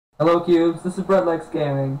Hello Cubes, this is Breadlex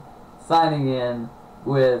Gaming, signing in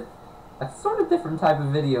with a sort of different type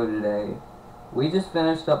of video today. We just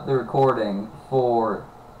finished up the recording for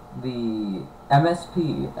the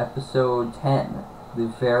MSP episode 10,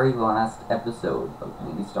 the very last episode of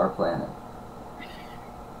Movie Star Planet.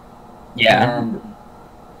 Yeah. And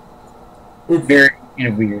it's very kind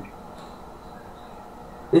of weird.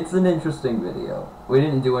 It's an interesting video. We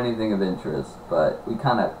didn't do anything of interest, but we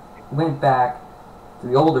kind of went back to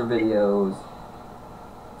the older videos.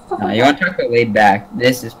 No, you want to talk about laid back?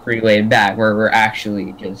 This is pretty laid back, where we're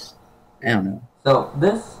actually just, I don't know. So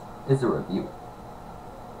this is a review,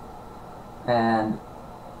 and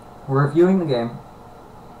we're reviewing the game,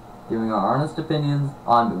 giving our honest opinions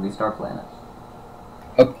on Movie Star Planet.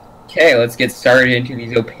 Okay, let's get started into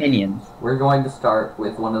these opinions. We're going to start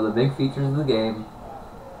with one of the big features of the game,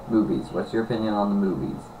 movies. What's your opinion on the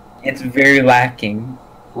movies? It's very lacking.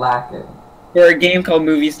 Lacking. For a game called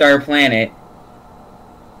Movie Star Planet,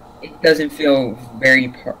 it doesn't feel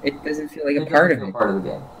very it doesn't feel like a part of it. Part of the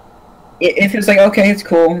game. It feels like, okay, it's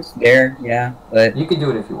cool, it's there, yeah, but you can do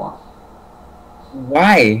it if you want.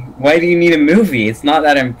 Why? Why do you need a movie? It's not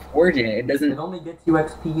that important. It doesn't. It only gets you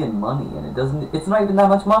XP and money, and it doesn't. It's not even that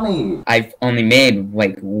much money. I've only made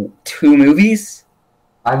like 2 movies.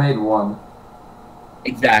 I made 1.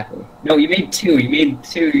 Exactly. No, you made 2. You made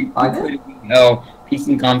 2. I did. Oh,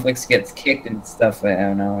 PeaceNDconflix gets kicked and stuff. I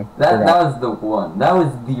don't know. That was the one. That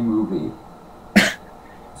was the movie.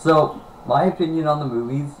 So my opinion on the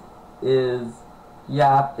movies is,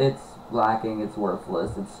 yeah, it's lacking, it's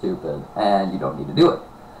worthless, it's stupid, and you don't need to do it.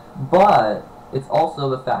 But it's also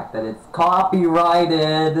the fact that it's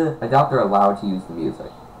copyrighted. I doubt they're allowed to use the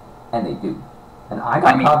music, and they do. And I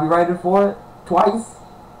got copyrighted for it twice.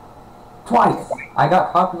 I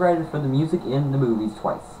got copyrighted for the music in the movies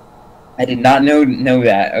twice. I did not know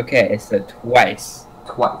that. Okay, so twice.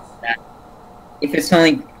 If it's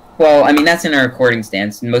something, well, I mean that's in a recording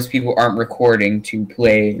stance. Most people aren't recording to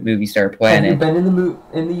play Movie Star Planet. Have you been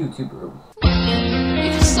in the YouTube room?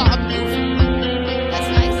 You just saw a movie. That's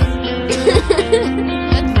nice.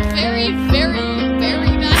 That's very, very,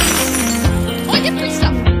 very nice. Oh, I get free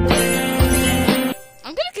stuff.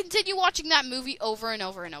 I'm gonna continue watching that movie over and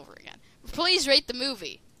over and over again. Please rate the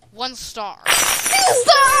movie 1 star. 2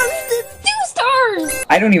 stars! 2 stars!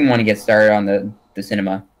 I don't even want to get started on the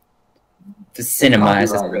cinema. The cinema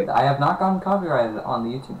is really... I have not gotten copyrighted on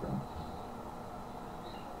the YouTube room.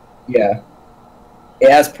 Yeah.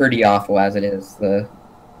 That's pretty awful as it is.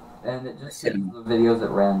 And it just gives the videos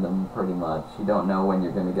at random, pretty much. You don't know when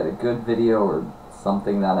you're going to get a good video or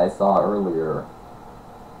something that I saw earlier.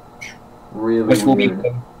 Really which will weird.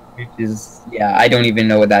 Which is, yeah, I don't even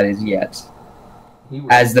know what that is yet.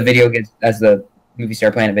 As the Movie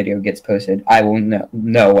Star Planet video gets posted, I will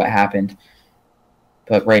know what happened.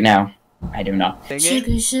 But right now, I do not.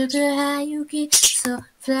 Sugar, sugar, how you get so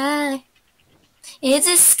fly? Is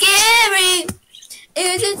it scary?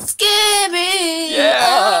 Is it scary?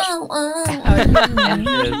 Yeah.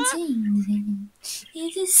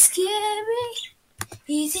 Is it scary?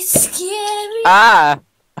 Is it scary? Ah!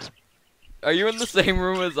 Are you in the same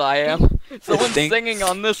room as I am? Someone's singing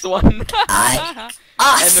on this one.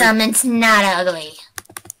 Awesome, it's not ugly.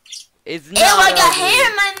 It's Ew, not I got ugly. hair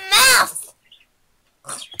in my mouth!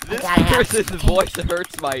 This person's voice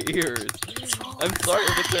hurts my ears. I'm sorry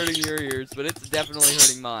if it's hurting your ears, but it's definitely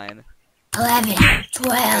hurting mine. 11, I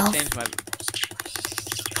 12, changed my...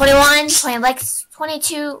 21, 20, like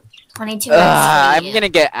 22, 22. I'm gonna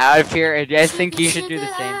get out of here, and I think you should do the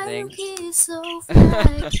same thing.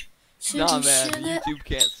 Nah, man, YouTube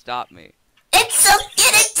can't stop me. It's so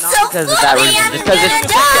good, it's Not so because funny, of that reason, I'm just because gonna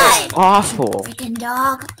it's die! awful. Freaking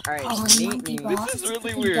dog. Alright, Oh, monkey balls. This is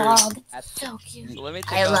really Freaking weird. Dog. So cute. So let me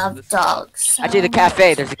take I off love this- dogs. So Actually, the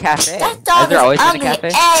cafe. There's a cafe. That dog Has there is always ugly. been a cafe?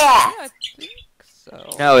 Yeah. I think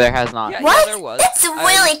so. No, there has not. Yeah, What? there was. That's a I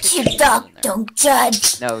really was cute kicking dog. in there. Don't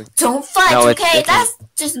judge. No. Don't fight, No, it's okay? different. That's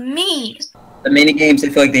just mean. The minigames, I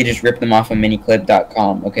feel like they just ripped them off of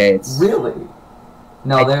miniclip.com, okay? It's... Really?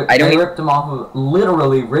 No, I don't they ripped them off of,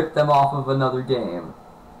 literally ripped them off of another game.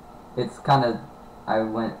 It's kind of,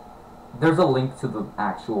 there's a link to the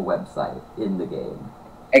actual website in the game.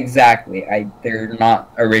 Exactly. They're not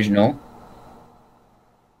original.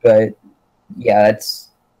 But, yeah, that's...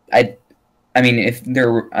 I mean, if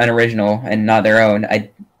they're unoriginal and not their own,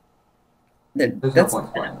 There's no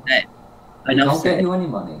point playing. They don't get you any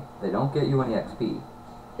money. They don't get you any XP.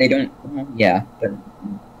 They don't... Yeah, but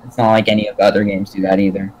it's not like any of the other games do that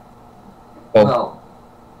either. Both Well,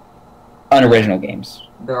 unoriginal games.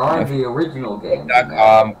 there are the original games.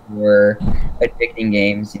 .com or addicting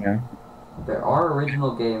games, you know. There are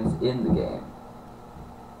original games in the game.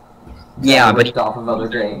 Yeah, but based off of other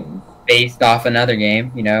games. Based off another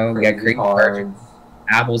game, you know, we got Crazy crazy cards.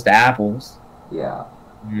 apples to apples. Yeah.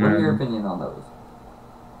 What are your opinion on those?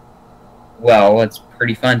 Well, it's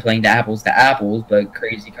pretty fun playing to apples, but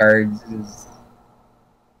crazy cards is.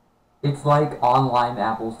 It's like online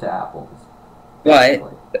apples to apples. But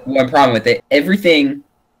one problem with it, everything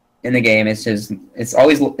in the game is just it's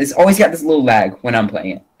always got this little lag when I'm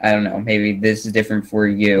playing it. I don't know. Maybe this is different for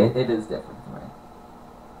you. It is different for me.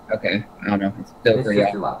 Okay, I don't know. It's still It's pretty.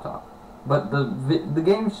 just your laptop. But the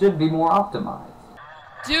game should be more optimized.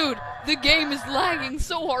 Dude, the game is lagging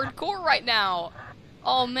so hardcore right now.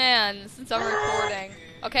 Oh man, since I'm recording.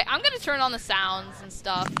 Okay, I'm gonna turn on the sounds and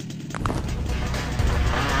stuff.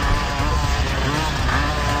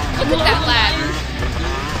 Look at that lag.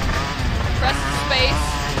 Press space.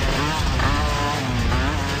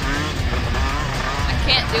 I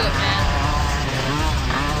can't do it, man.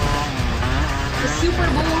 The Super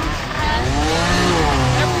Bowl has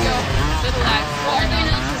There we go. Little lag. all the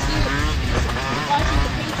announcers do watching the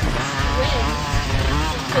Patriots win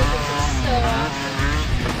because it's so awesome.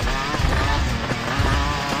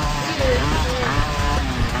 Weird.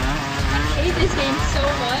 I hate this game so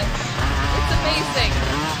much. It's amazing.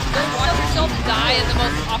 Don't watch yourself die in the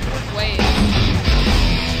most awkward ways.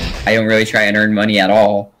 I don't really try and earn money at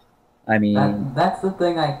all. I mean, That's the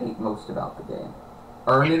thing I hate most about the game.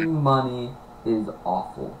 Earning money is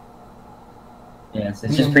awful. yes,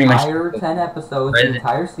 it's just pretty much. The entire 10 episodes, the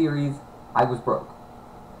entire series, I was broke.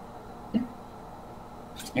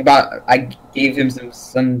 I gave him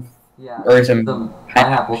some Yeah, or some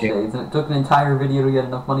pineapple shade. shades, and it took an entire video to get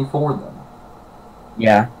enough money for them.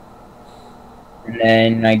 Yeah. And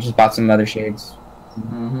then I just bought some other shades,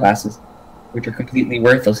 glasses, which are completely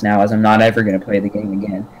worthless now, as I'm not ever gonna play the game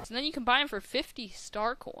again. And then you can buy them for 50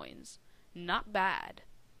 star coins. Not bad.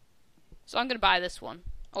 So I'm gonna buy this one.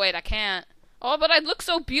 Oh wait, I can't. Oh, but I'd look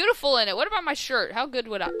so beautiful in it. What about my shirt? How good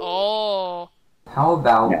would I? Oh. How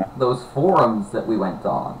about those forums that we went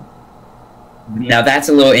on? Now that's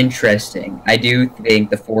a little interesting. I do think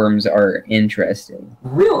the forums are interesting.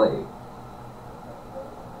 Really?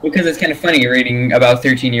 Because it's kind of funny reading about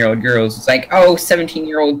 13-year-old girls. It's like, oh,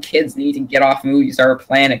 17-year-old kids need to get off Movie Star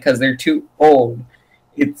Planet because they're too old.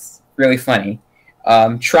 It's really funny.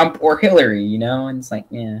 Trump or Hillary, you know? And it's like,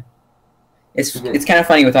 yeah. It's kind of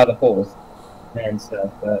funny with all the polls and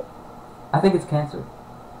stuff, but... I think it's cancer.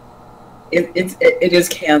 It is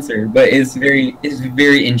cancer, but it's very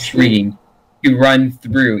intriguing to run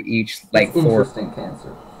through each, like, it's interesting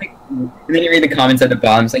cancer. Like, and then you read the comments at the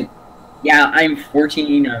bottom, it's like, yeah, I'm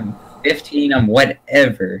 14, I'm 15, I'm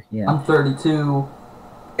whatever. Yeah. I'm 32.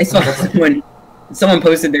 I saw someone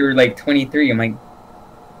posted they were like 23. I'm like,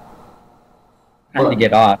 time to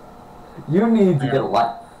get off. You need to get a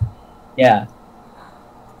life. Yeah.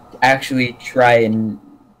 Actually try and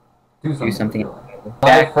do something.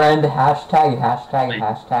 My friend, hashtag.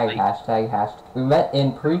 We met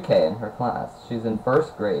in pre-K in her class. She's in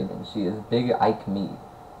 1st grade, and she is big Ike me.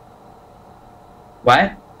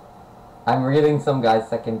 What? I'm reading some guy's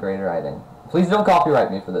 2nd grade writing. Please don't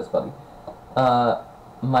copyright me for this, buddy.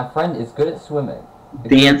 My friend is good at swimming.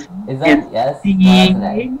 Dance. Is that yes? That's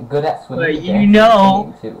good at swimming. But you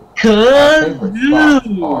know, too. cause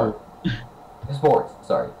Sports.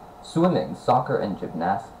 Sorry, swimming, soccer, and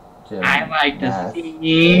gymnastics. I like to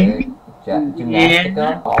sing.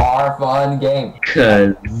 Gymnastica are fun games.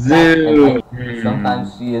 Kazoo.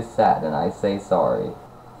 Sometimes she is sad, and I say sorry.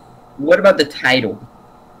 What about the title?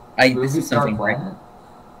 This is something right.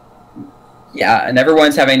 Yeah, never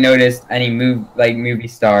once have I noticed any movie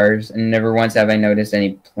stars, and never once have I noticed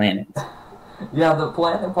any planets. Yeah, the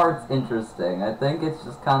planet part's interesting. I think it's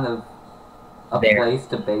just kind of a place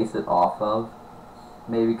to base it off of.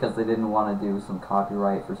 Maybe because they didn't want to do some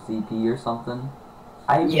copyright for CP or something.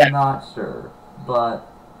 I'm not sure, but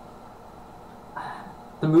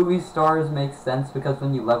the movie stars make sense because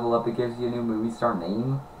when you level up, it gives you a new movie star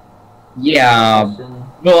name. Yeah,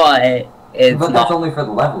 but it's that's only for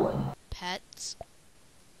the leveling. Pets.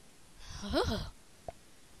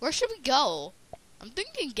 Where should we go? I'm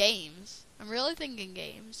thinking games. I'm really thinking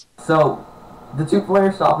games. So, the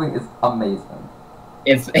 2-player shopping is amazing.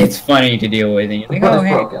 It's funny to deal with, and you're like, but oh, it's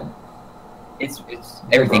hey. broken. It's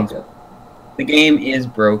everything's broken. The game is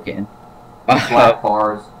broken. Black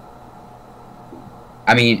bars.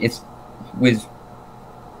 I mean,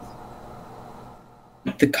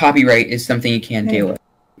 the copyright is something you can't deal with.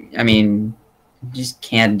 I mean, you just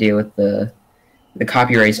can't deal with the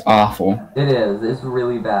copyright's awful. It is. It's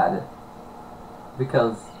really bad.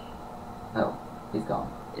 Because he's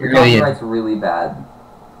gone. The copyright's really bad.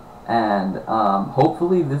 And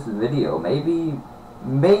hopefully this video, maybe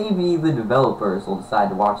Maybe the developers will decide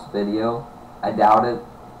to watch the video. I doubt it.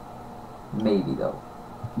 Maybe though.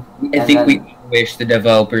 I think we wish the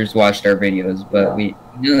developers watched our videos, but we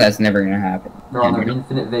know that's never gonna happen. They're on their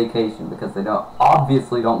infinite vacation because they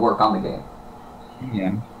obviously don't work on the game.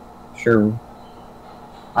 Yeah, sure.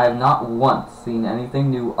 I have not once seen anything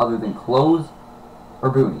new other than clothes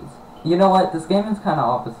or boonies. You know what? This game is kind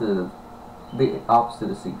of the opposite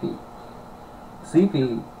of CP.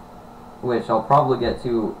 CP, which I'll probably get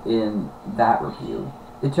to in that review,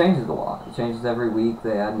 it changes a lot. It changes every week.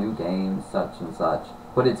 They add new games, such and such.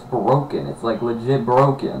 But it's broken. It's like legit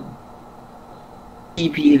broken.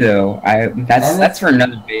 CP though, that's for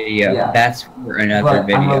another video. Yeah. That's for another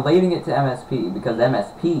video. I'm relating it to MSP because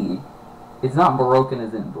MSP, it's not broken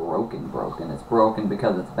as in broken. It's broken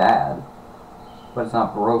because it's bad. But it's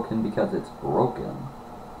not broken because it's broken.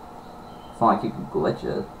 It's not like you can glitch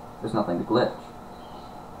it. There's nothing to glitch.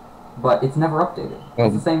 But it's never updated.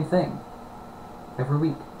 It's the same thing. Every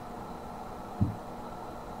week.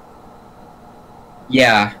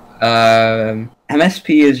 Yeah.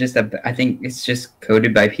 MSP is just I think it's just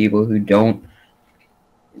coded by people who don't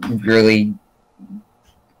really...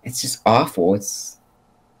 It's just awful. It's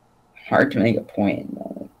hard to make a point.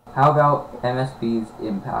 How about MSP's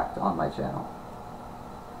impact on my channel?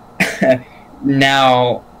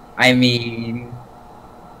 Now, I mean,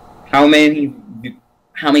 how many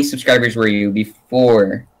subscribers were you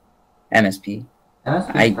before MSP?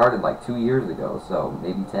 MSP started like 2 years ago, so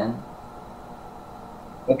maybe 10.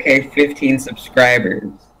 Okay, 15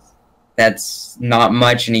 subscribers. That's not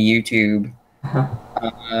much in a YouTube.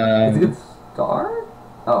 It's a good start?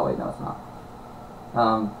 Oh wait, no, it's not.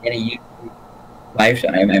 In a YouTube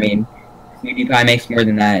lifetime, I mean, PewDiePie makes more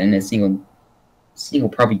than that in a single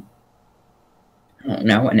probably, I don't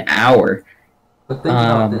know, an hour. But think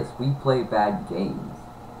about this, we play bad games.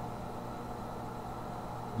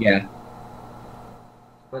 Yeah.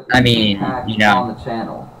 But I mean, you know, on the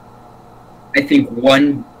channel. I think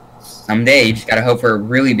someday you just gotta hope for a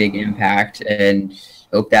really big impact and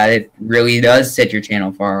hope that it really does set your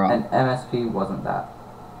channel far off. And MSP wasn't that.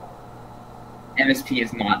 MSP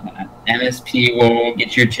is not that. MSP will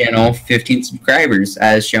get your channel 15 subscribers,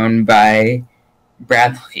 as shown by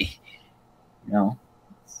Bradley. No,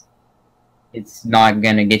 it's not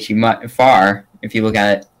gonna get you far if you look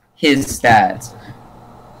at his stats.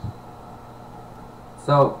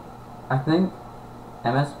 So, I think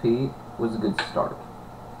MSP was a good start.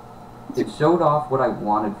 It showed off what I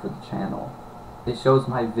wanted for the channel. It shows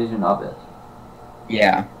my vision of it.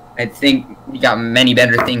 Yeah, I think we got many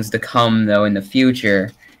better things to come, though, in the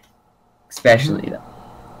future. Especially, though.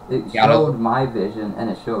 It showed my vision, and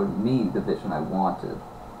it showed me the vision I wanted.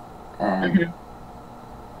 And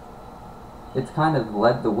it's kind of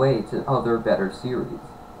led the way to other better series.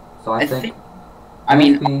 So I think I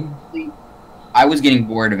mean, I was getting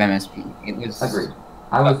bored of MSP. It was... Agreed.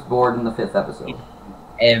 I was bored in the 5th episode.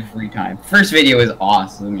 Every time. First video was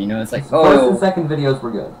awesome, you know, it's like, First and second videos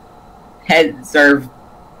were good. Pets are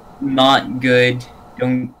not good.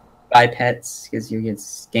 Don't buy pets, because you get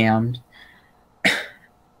scammed.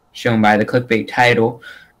 Shown by the clickbait title.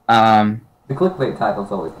 The clickbait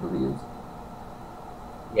title's always the views.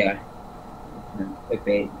 Yeah.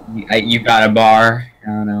 Clickbait. You got a bar. I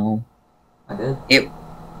don't know. I did.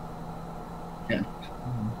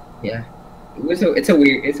 Yeah. It's a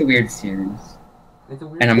weird series. It's a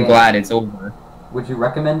weird and I'm game. glad it's over. Would you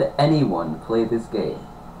recommend anyone play this game?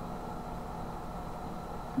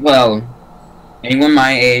 Well, anyone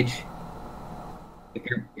my age,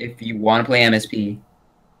 if you want to play MSP,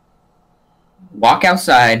 walk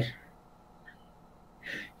outside,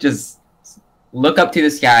 just look up to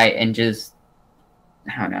the sky and just,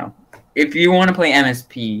 I don't know. If you want to play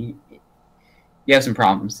MSP, you have some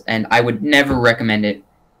problems, and I would never recommend it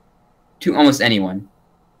to almost anyone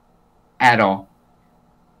at all.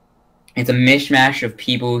 It's a mishmash of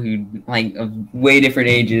people who, like, of way different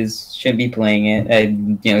ages should be playing it.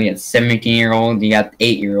 You know, you got 17-year-olds, you got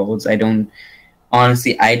 8-year-olds.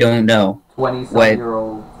 Honestly, I don't know.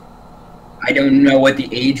 20-some-year-olds. I don't know what the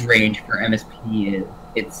age range for MSP is.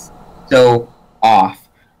 It's so off.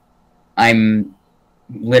 I'm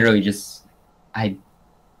literally just,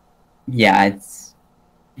 yeah, it's,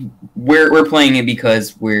 we're playing it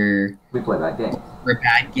because we play bad games. We're a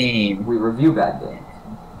bad game. We review bad games.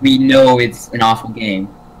 We know it's an awful game,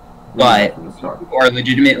 but we are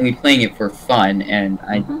legitimately playing it for fun, and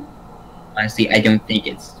honestly, I don't think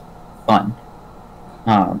it's fun.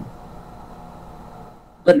 But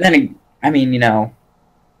then, I mean, you know,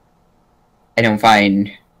 I don't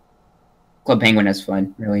find Club Penguin as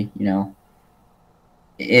fun, really, you know.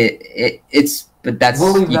 It's but that's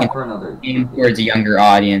We'll leave you that can for another. aim towards a younger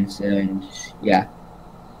audience, and yeah,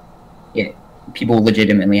 people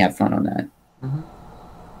legitimately have fun on that. Mm-hmm.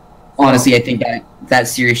 Honestly, I think that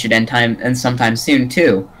series should end sometime soon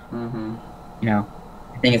too. Mm-hmm. You know,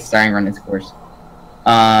 I think it's starting to run its course.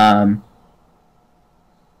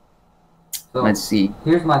 So, Let's see.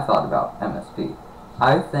 Here's my thought about MSP.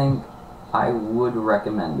 I think I would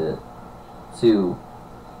recommend it to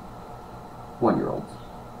 1-year-olds.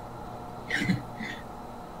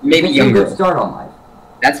 Maybe it's younger. a good start on life.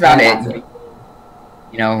 That's about That's it.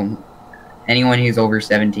 You know, anyone who's over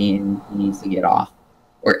 17 needs to get off.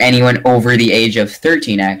 Or anyone over the age of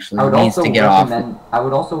 13 actually needs to get off. I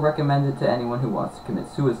would also recommend it to anyone who wants to commit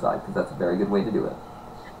suicide, because that's a very good way to do it.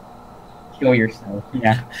 Kill yourself.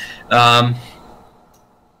 Yeah.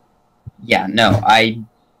 Yeah, no,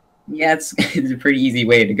 it's a pretty easy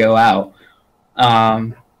way to go out.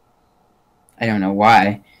 I don't know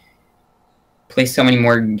why. Play so many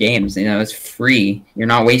more games, you know, it's free. You're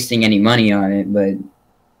not wasting any money on it,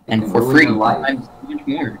 and for free, life so much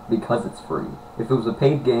more. Because it's free. If it was a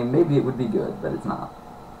paid game, maybe it would be good, but it's not.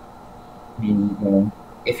 I mean,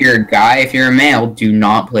 if you're a guy, if you're a male, do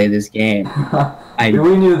not play this game.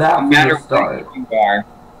 We knew that from the start. You are.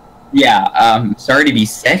 Yeah, sorry to be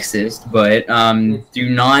sexist, but do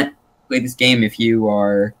not play this game if you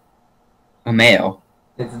are a male.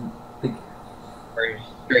 It's or a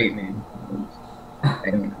straight man.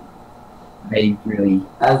 I don't know. I really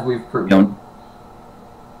as we've proven. Don't.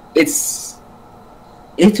 It's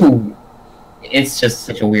just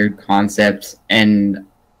such a weird concept, and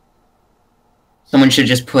someone should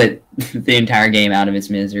just put the entire game out of its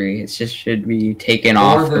misery. It just should be taken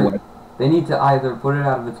off the web. They need to either put it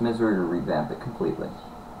out of its misery or revamp it completely.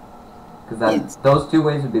 Because those two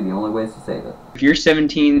ways would be the only ways to save it. If you're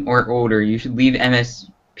 17 or older, you should leave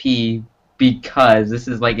MSP because this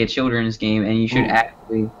is like a children's game, and you should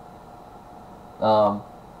actually.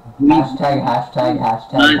 Hashtag.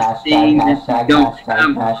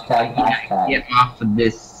 Get off of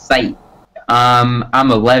this site.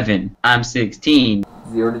 I'm 11. I'm 16.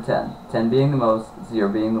 0 to 10. 10 being the most, 0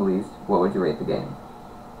 being the least. What would you rate the game?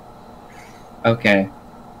 Okay.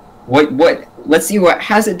 Let's see what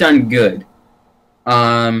has it done good.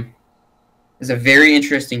 There's a very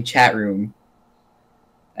interesting chat room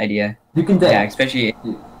idea. You can dance. Yeah, especially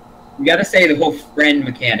you gotta say the whole friend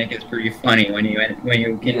mechanic is pretty funny when you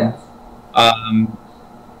can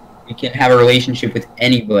you can have a relationship with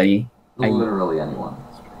anybody. Literally anyone.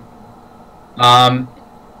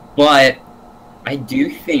 But I do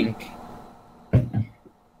think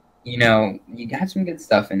you know you got some good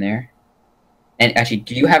stuff in there. And actually,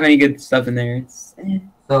 do you have any good stuff in there? It's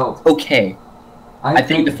okay. I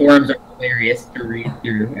think the forums are hilarious to read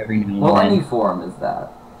through every now and then. Well, any forum is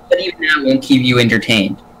that. But even that won't keep you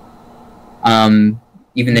entertained.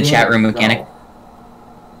 Even the chat room mechanic.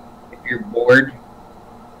 If you're bored,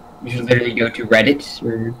 you should literally go to Reddit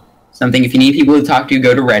or something. If you need people to talk to,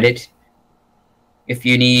 go to Reddit. If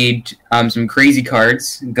you need some crazy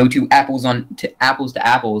cards, go to Apples to Apples go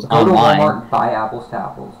online. Go to Walmart and buy Apples to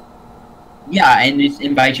Apples. Yeah, and just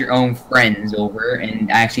invite your own friends over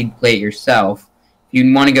and actually play it yourself. If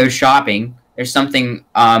you want to go shopping, there's something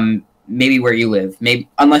maybe where you live. Maybe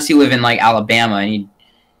unless you live in like Alabama and you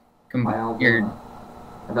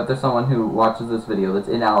I bet there's someone who watches this video that's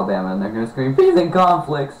in Alabama and they're gonna scream,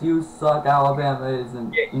 PeaceNDconflix, you suck, Alabama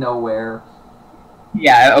isn't nowhere.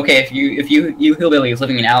 Yeah, okay, if you hillbillies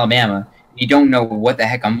living in Alabama, you don't know what the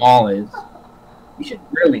heck a mall is, you should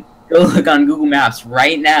really go look on Google Maps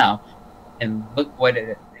right now and look what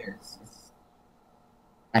it is.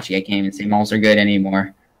 Actually, I can't even say malls are good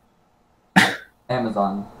anymore.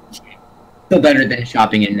 Amazon. Still better than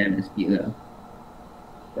shopping in MSP though.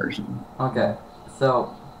 Personally. Okay,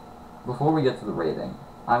 so before we get to the rating,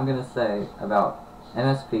 I'm gonna say about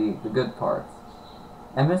MSP the good parts.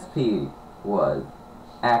 MSP was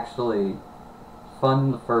actually fun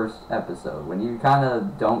in the first episode when you kind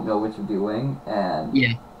of don't know what you're doing, and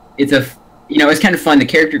yeah, it's it's kind of fun. The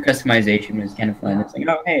character customization was kind of fun. Yeah. It's like,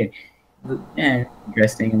 oh hey,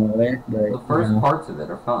 interesting and all that. But the first parts of it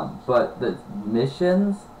are fun, but the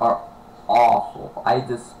missions are awful. I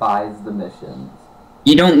despise the missions.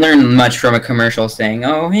 You don't learn much from a commercial saying,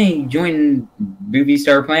 "Oh, hey, join Movie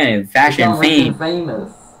Star Planet, fashion, fame."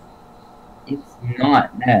 Famous. It's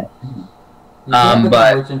not that. You can't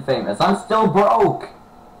become rich and famous. I'm still broke.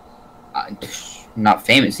 Not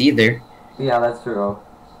famous either. Yeah, that's true.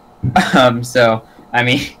 So I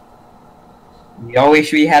mean, we all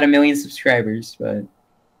wish we had 1 million subscribers, but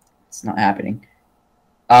it's not happening.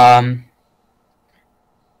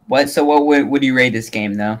 What would you rate this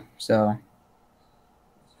game though? So.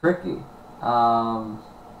 Tricky. 10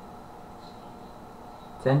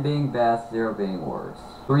 being best, 0 being worst.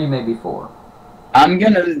 3, maybe 4. I'm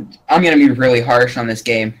gonna be really harsh on this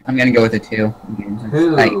game. I'm gonna go with a 2.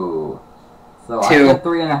 2. Like, so 2. I said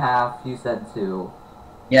 3.5. You said 2.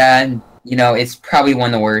 Yeah, and you know it's probably one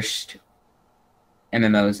of the worst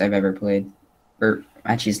MMOs I've ever played. Or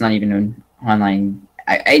actually, it's not even an online.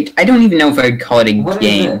 I don't even know if I'd call it a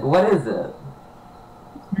game. What is it?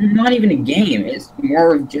 Not even a game. It's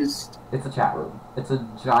more of just. It's a chat room. It's a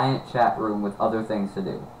giant chat room with other things to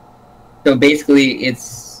do. So basically,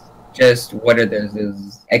 it's just what are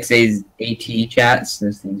those XA's AT chats?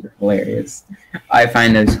 Those things are hilarious. I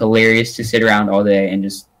find those hilarious to sit around all day and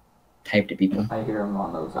just type to people. I hear them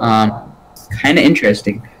on those all the time. It's kind of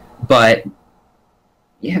interesting, but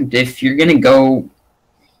yeah, if you're gonna go,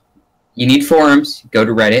 you need forums. Go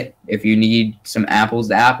to Reddit. If you need some apples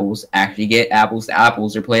to apples, actually get apples to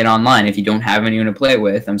apples or play it online. If you don't have anyone to play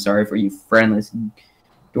with, I'm sorry for you friendless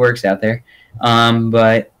dorks out there.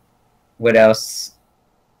 But what else?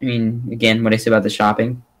 I mean, again, what I said about the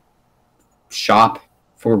shopping. Shop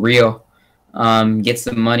for real. Get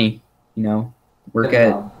some money. You know, work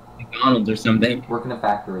at McDonald's or something. Work in a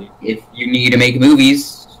factory. If you need to make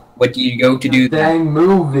movies, what do you go to do? Dang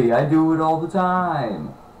movie! I do it all the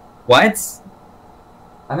time. What?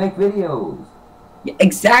 I make videos. Yeah,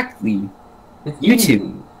 exactly. It's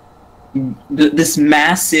YouTube. Easy. This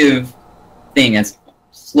massive thing that's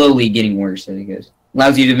slowly getting worse as it goes.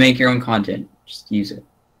 Allows you to make your own content. Just use it.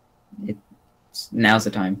 Now's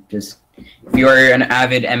the time. Just if you are an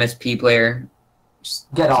avid MSP player,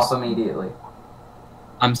 get off immediately.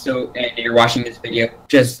 And you're watching this video,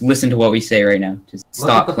 just listen to what we say right now. Just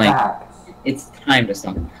stop playing. Facts. It's time to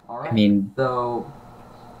stop. Alright. I mean, so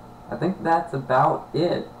I think that's about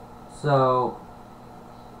it. So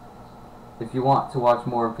if you want to watch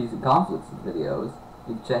more of PeaceNDconflix videos,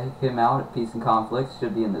 you can check him out at PeaceNDconflix.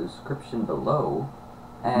 Should be in the description below.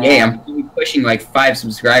 And yeah, I'm pushing like 5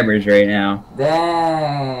 subscribers right now.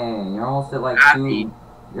 Dang, you're almost at like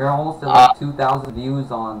You're almost at like 2,000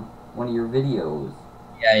 views on one of your videos.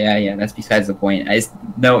 Yeah. That's besides the point.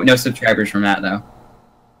 No subscribers from that though.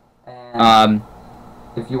 And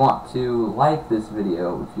if you want to like this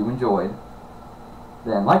video, if you enjoyed,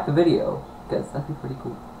 then like the video because that'd be pretty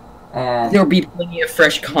cool. And there'll be plenty of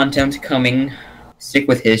fresh content coming. Stick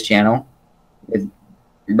with his channel, with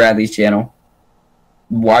Bradley's channel.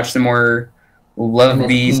 Watch some more Love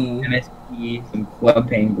Bees, MSP, some Club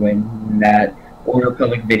Penguin, that Old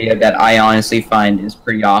Republic video that I honestly find is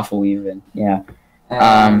pretty awful even. Yeah.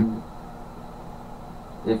 And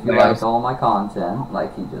if you like all my content,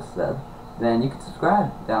 like he just said, then you can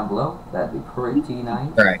subscribe down below. That'd be pretty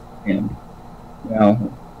nice. Right. Yeah.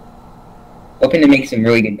 Well, hoping to make some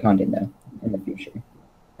really good content though in the future.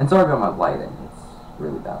 And sorry about my lighting. It's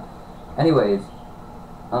really bad. Anyways,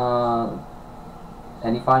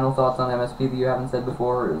 any final thoughts on MSP that you haven't said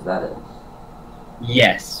before, or is that it?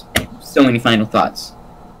 Yes. So many final thoughts.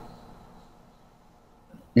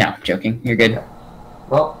 No, joking. You're good. Okay.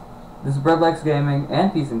 Well, this is Breadlex Gaming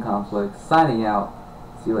and PeaceNDconflix signing out.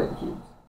 See you later, cubes.